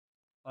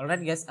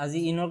Alright guys, আজি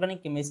inorganic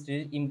chemistry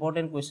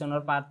important question or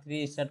part 3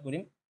 start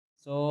Karim.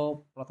 So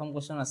প্রথম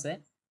question আছে,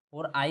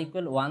 for I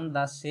equal 1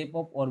 the shape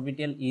of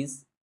orbital is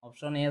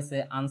option A আছে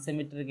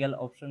unsymmetrical,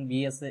 option B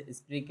আছে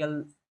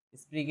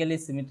spherically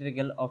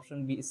symmetrical, option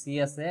B C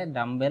আছে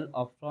dumbbell,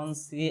 option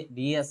C D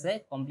আছে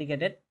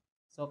complicated.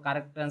 So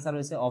correct answer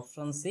হইছে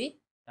option C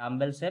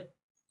dumbbell shape.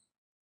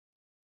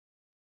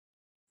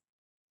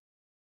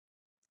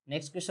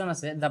 Next question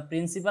আছে, the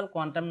principal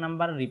quantum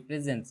number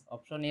represents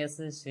option A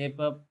আছে shape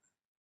of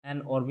an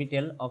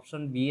orbital,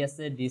 option B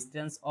আছে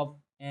distance of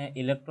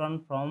electron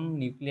from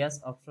nucleus,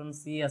 option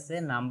C আছে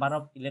number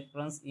of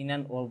electrons in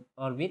an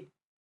orbit,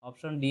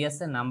 option D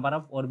আছে number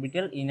of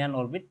orbital in an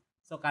orbit.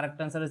 So correct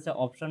answer is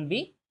option B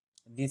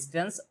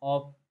distance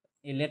of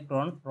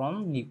electron from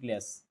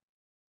nucleus.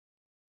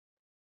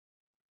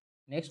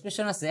 Next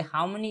question আছে,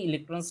 how many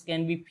electrons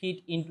can be fit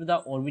into the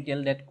orbital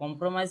that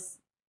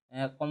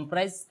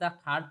comprise the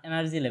third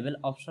energy level?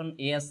 Option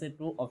A আছে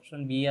 2, option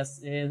B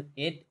আছে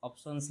 8,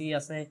 option C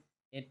আছে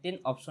 18,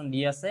 option D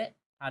আছে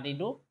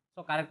 32. So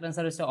correct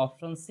answer is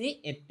option C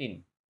 18.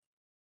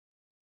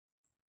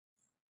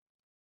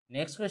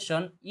 Next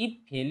question, if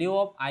value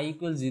of I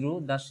equals 0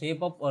 the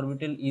shape of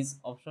orbital is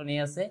option A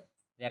আছে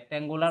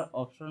rectangular,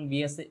 option B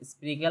আছে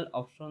spherical,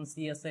 option C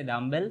আছে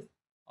dumbbell,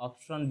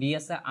 option D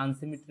আছে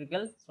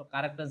unsymmetrical. So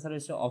correct answer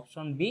is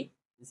option B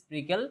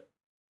spherical.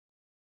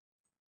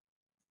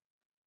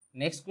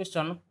 Next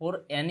question, for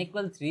n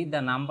equal 3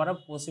 the number of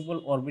possible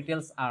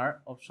orbitals are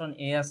option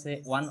A আছে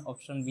 1,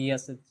 option B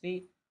আছে 3,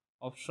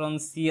 option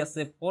C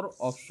আছে 4,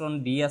 option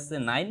D আছে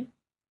 9.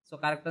 So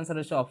correct answer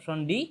is option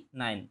D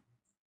 9.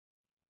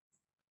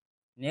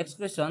 Next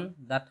question,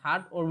 the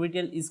third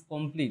orbital is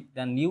complete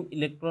the new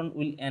electron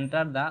will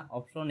enter the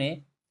option A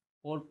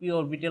 4p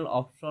orbital,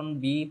 option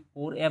B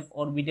 4f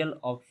orbital,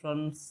 option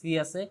C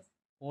আছে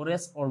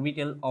 4s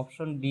orbital,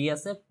 option D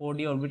আছে 4d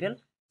orbital.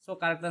 So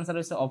correct answer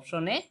is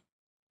option A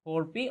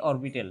 4p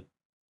orbital.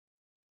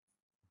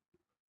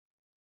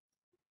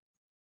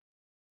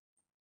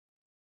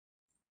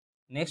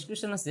 Next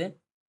question আছে,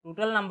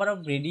 total number of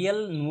radial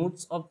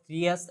nodes of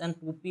 3s and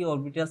 2p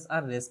orbitals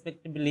are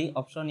respectively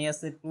option A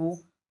আছে 2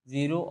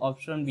 0,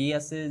 option B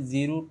আছে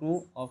 0 2,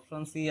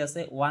 option C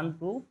আছে 1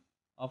 2,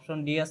 option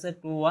D আছে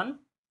 2 1.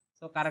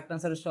 So correct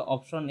answer is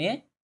option A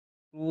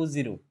 2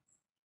 0.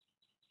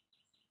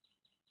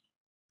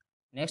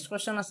 Next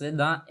question আছে,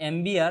 the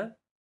MBR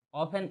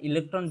of an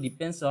electron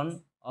depends on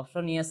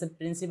option A আছে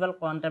principal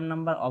quantum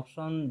number,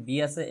 option B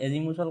আছে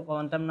azimuthal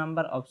quantum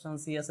number, option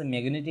C আছে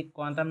magnetic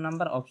quantum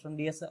number, option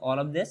D আছে all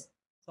of this.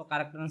 So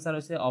correct answer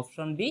is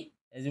option B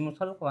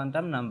azimuthal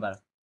quantum number.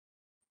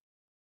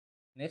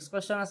 Next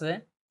question আছে,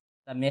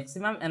 the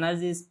maximum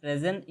energy is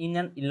present in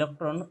an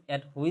electron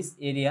at which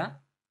area?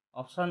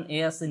 Option A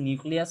আছে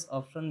nucleus,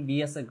 option B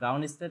আছে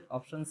ground state,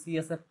 option C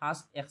আছে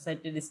first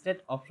excited state,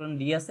 option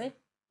D আছে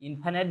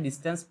infinite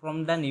distance from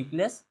the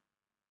nucleus.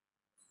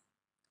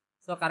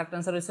 So correct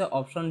answer is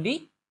option D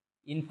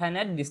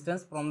infinite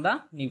distance from the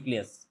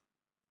nucleus.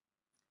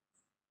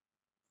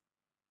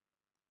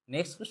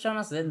 Next question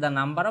আছে, the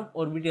number of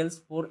orbitals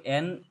for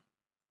n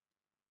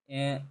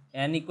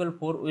equal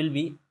 4 will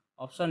be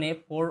option A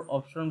 4,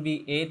 option B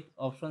 8,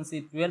 option C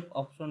 12,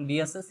 option D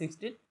আছে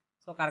 16.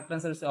 So correct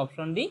answer is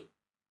option D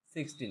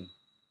 16.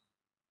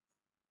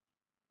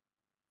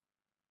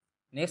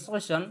 Next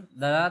question,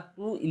 there are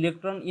 2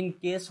 electron in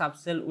K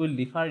subshell will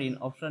differ in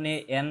option A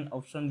n,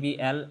 option B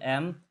L,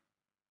 M,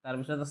 তার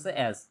পিছত আছে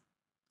S.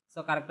 So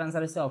correct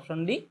answer is option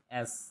D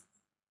S.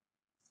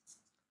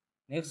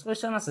 Next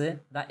question আছে,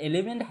 the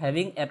element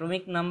having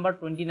atomic number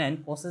 29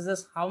 possesses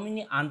how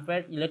many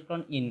unpaired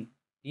electron in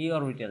d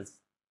orbitals?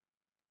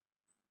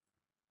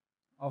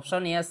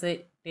 Option A আছে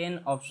 10,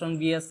 option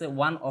B আছে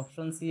 1,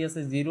 option C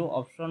আছে 0,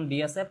 option D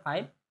আছে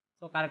 5.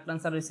 So correct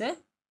answer is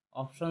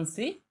option C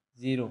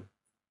 0.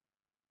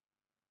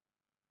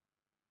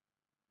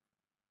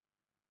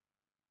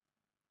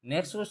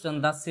 Next question,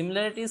 the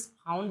similarities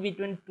found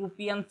between 2p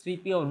and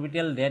 3p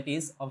orbital, that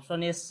is option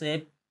A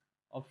shape,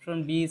 option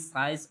B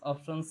size,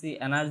 option C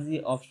energy,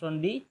 option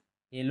D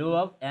value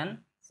of n.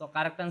 So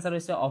correct answer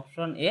is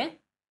option A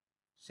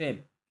shape.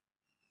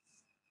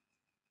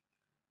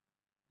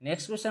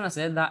 Next question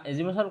আছে, the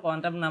azimuthal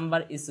quantum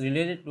number is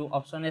related to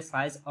option A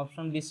size,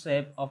 option B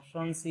shape,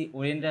 option C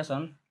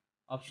orientation,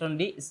 option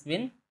D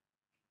spin.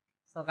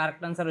 So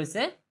correct answer is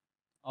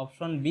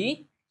option B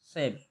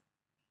shape.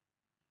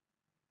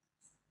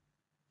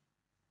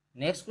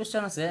 Next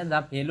question আছে, the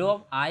value of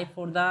I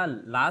for the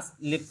last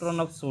electron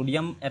of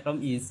sodium atom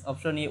is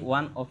option A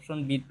 1, option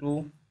B 2,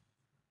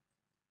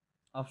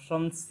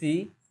 option C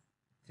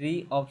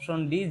 3, option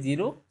D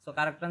 0. So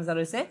correct answer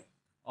is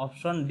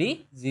option D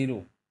 0.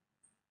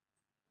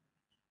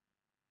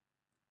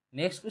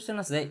 Next question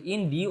আছে,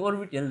 in d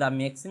orbital the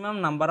maximum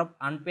number of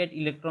unpaired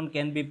electron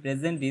can be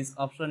present is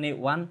option A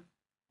 1,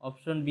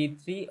 option B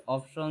 3,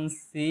 option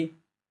C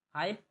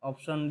 5,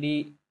 option D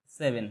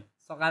 7.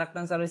 So correct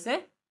answer is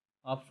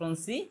option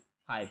C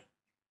 5.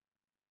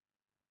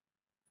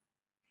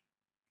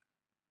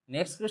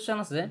 Next question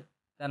আছে,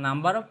 The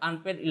number of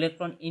unpaired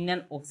electron in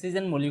an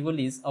oxygen molecule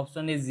is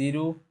option A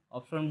 0,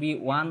 option B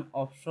 1,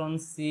 option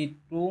C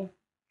 2,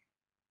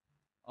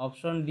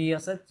 option D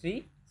is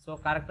 3. So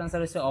correct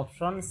answer is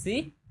option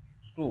C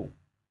 2.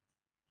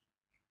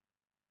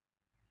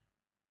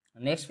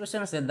 Next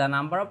question is the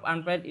number of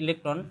unpaired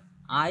electron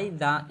I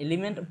the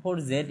element for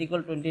Z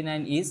equal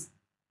 29 is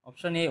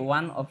option A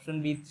 1,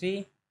 option B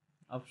 3,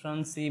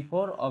 option C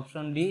 4,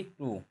 option D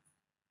 2.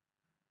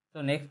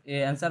 So next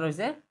answer is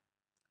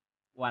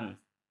 1.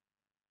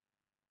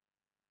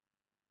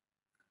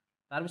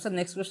 তাৰপিছত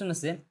next question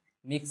আছে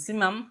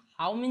maximum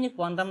how many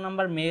quantum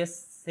number may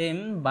same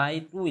by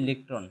 2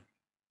 electron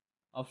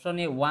option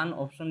A 1,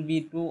 option B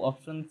 2,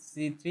 option C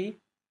 3,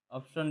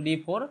 option D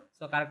 4.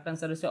 So correct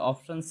answer is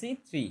option C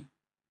 3.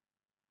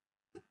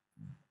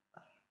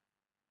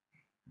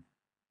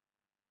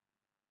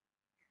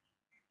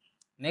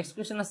 Next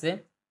question আছে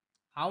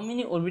how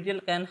many orbital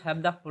can have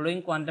the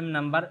following quantum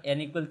number n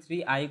equal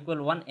 3, I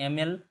equal 1,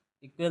 ml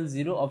equal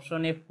 0.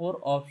 Option A 4,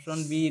 option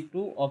B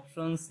 2,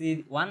 option C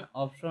 1,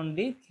 option D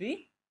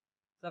 3.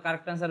 So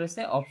correct answer is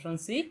option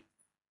C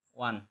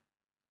 1.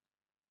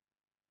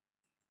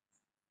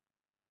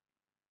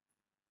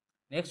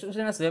 Next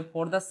question is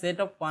for the set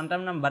of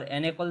quantum number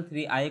n equal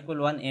 3, I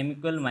equal 1, m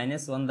equal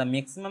 -1, the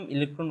maximum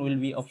electron will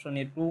be option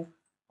A 2,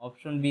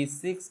 option B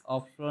 6,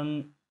 option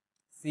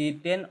C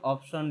 10,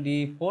 option D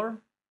 4.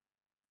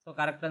 So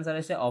correct answer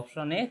is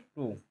option A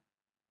 2.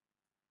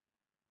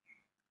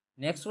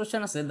 Next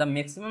question is the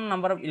maximum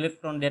number of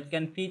electron that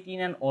can fit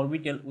in an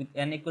orbital with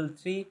n equal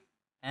 3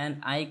 and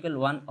I equal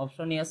 1.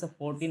 Option A is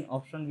 14,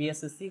 option B is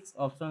 6,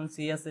 option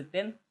C is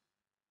 10,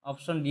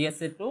 option D is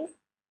 2.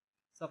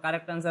 So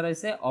correct answer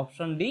is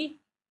option D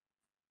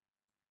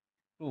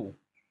 2.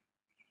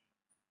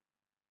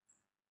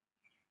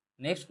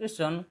 Next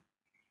question,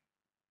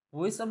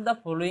 which of the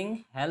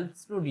following helps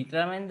to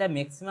determine the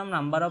maximum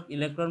number of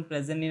electron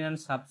present in a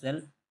subcell?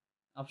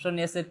 Option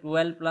A is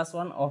 12 plus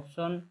 1,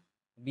 option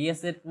B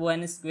is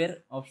 2n square,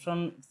 option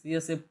C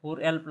is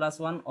 4l plus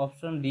 1,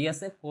 option D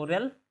is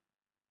 4l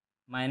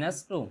minus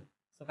 2.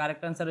 So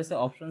correct answer is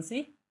option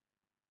C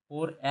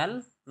 4l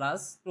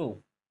plus 2.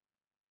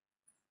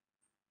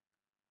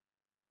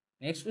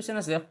 Next question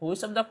is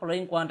which of the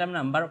following quantum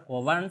number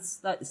governs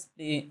the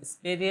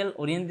spatial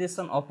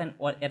orientation of an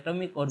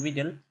atomic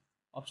orbital?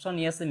 Option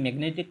A is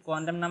magnetic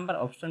quantum number,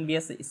 option B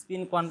is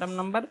spin quantum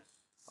number,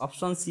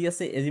 option C is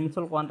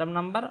azimuthal quantum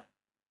number,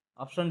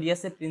 option D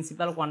is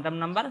principal quantum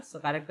number. So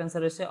correct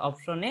answer is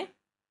option A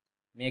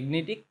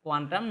magnetic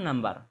quantum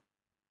number.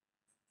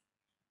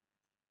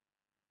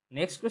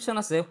 Next question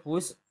is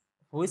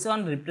which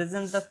one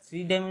represents the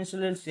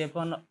three-dimensional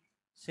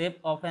shape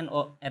of an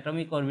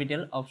atomic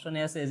orbital? Option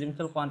A is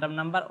azimuthal quantum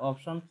number,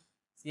 option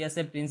C is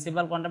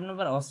principal quantum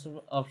number,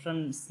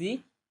 option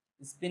C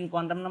spin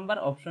quantum number,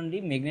 option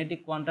D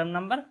magnetic quantum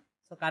number.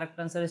 So correct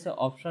answer is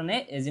option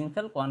A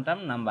azimuthal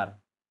quantum number.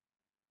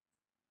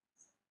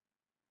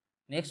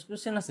 Next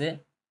question is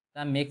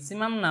the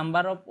maximum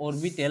number of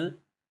orbital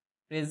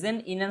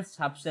present in a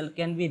subcell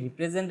can be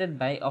represented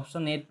by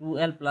option A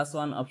 2l plus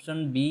 1,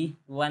 option B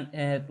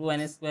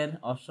 2n square,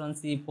 option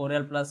C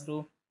 4l plus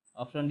 2,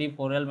 option D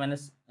 4l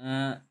minus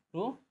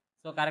 2.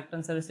 So correct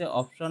answer is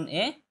option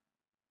A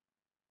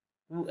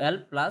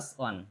 2l plus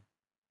 1.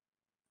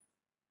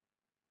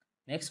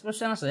 Next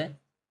question is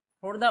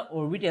for the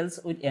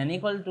orbitals with n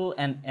equal 2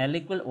 and l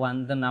equal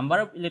 1, the number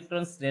of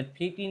electrons that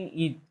fit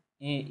in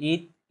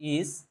it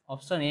is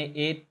option A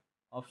 8,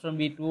 option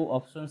B 2,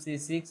 option C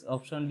 6,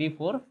 option D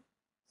 4.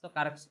 So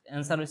correct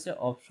answer is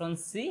option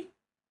C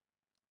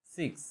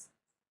 6.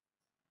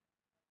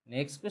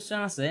 Next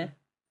question is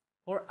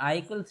for I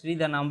equal 3,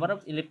 the number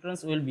of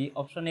electrons will be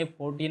option A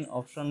 14,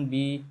 option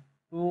B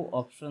 2,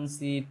 option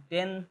C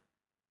 10,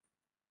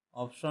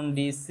 option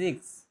D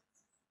 6.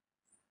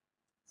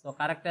 So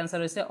correct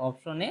answer is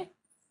option A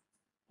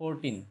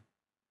 14.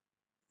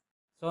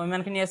 So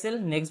ইমানখিনি আছিল,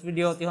 next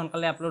video অতি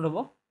সোনকালে upload হ'ব.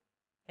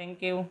 Thank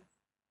you.